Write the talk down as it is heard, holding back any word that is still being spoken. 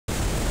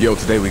Yo,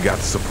 today we got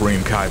the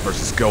Supreme Kai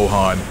versus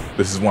Gohan.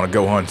 This is one of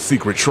Gohan's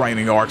secret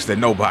training arcs that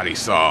nobody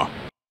saw.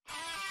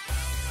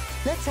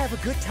 Let's have a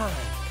good time.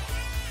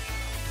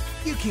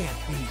 You can't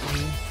beat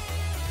me.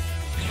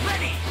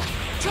 Ready.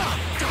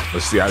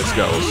 Let's see how this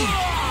goes.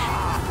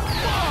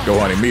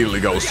 Gohan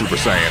immediately goes Super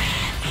Saiyan.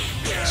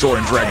 Sword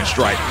and Dragon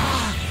Strike.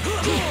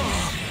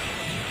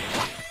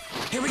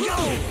 Here we go.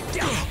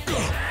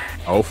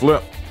 Oh,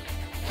 flip.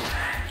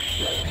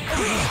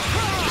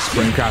 The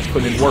Supreme Kai's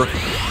putting in work.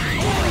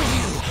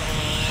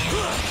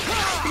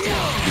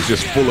 He's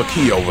just full of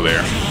ki over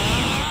there.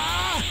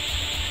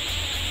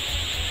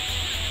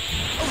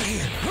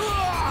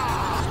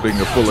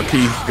 Speaking of full of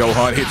ki,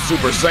 Gohan hits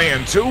Super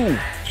Saiyan 2.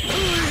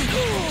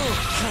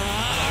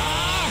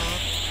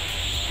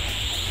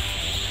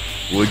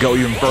 Will he go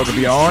even further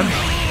beyond?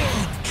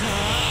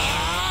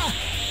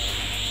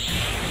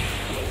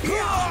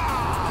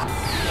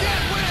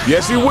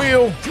 Yes, he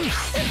will.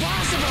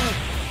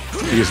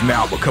 He has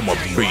now become a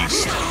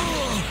beast.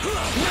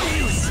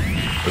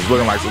 It's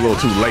looking like it's a little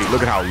too late.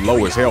 Look at how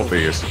low his health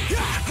is.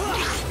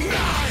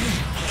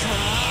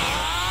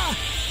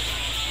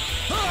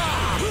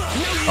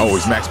 Oh,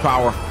 his max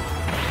power.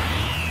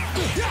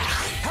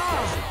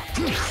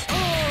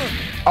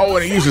 Oh,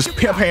 and he uses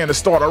Pimp Hand to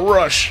start a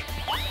rush.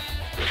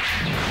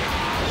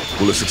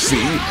 Will it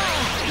succeed?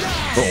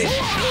 Boom.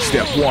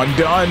 Step 1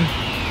 done.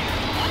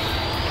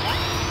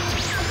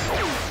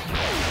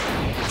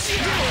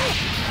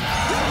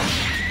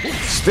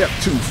 Step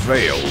 2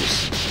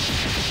 fails.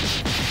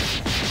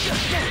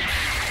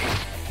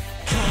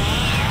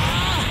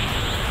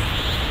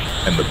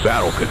 And the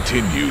battle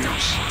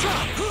continues.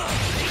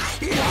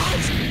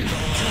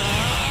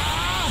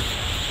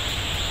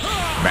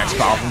 Max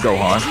power from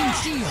Gohan.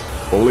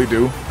 Fully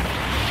do.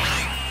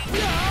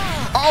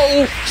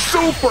 Oh,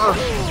 super!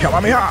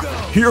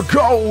 Kamehameha! Here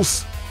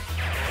goes!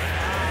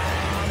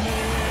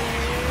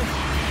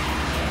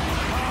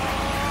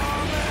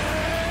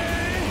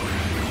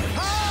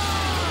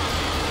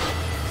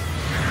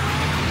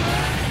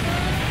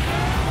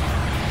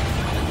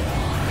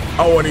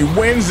 Oh, and he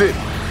wins it!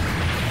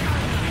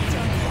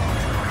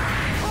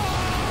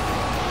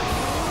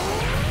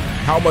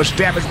 How much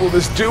damage will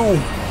this do?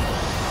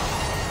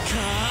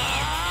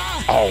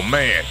 Oh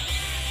man,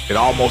 it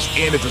almost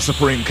ended the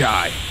Supreme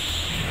Kai.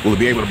 Will he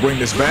be able to bring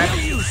this back?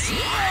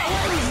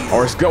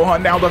 Or is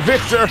Gohan now the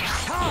victor?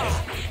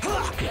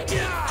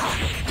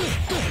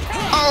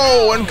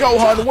 Oh, and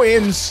Gohan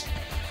wins!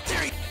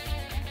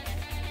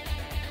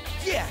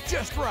 Yeah,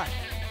 just right.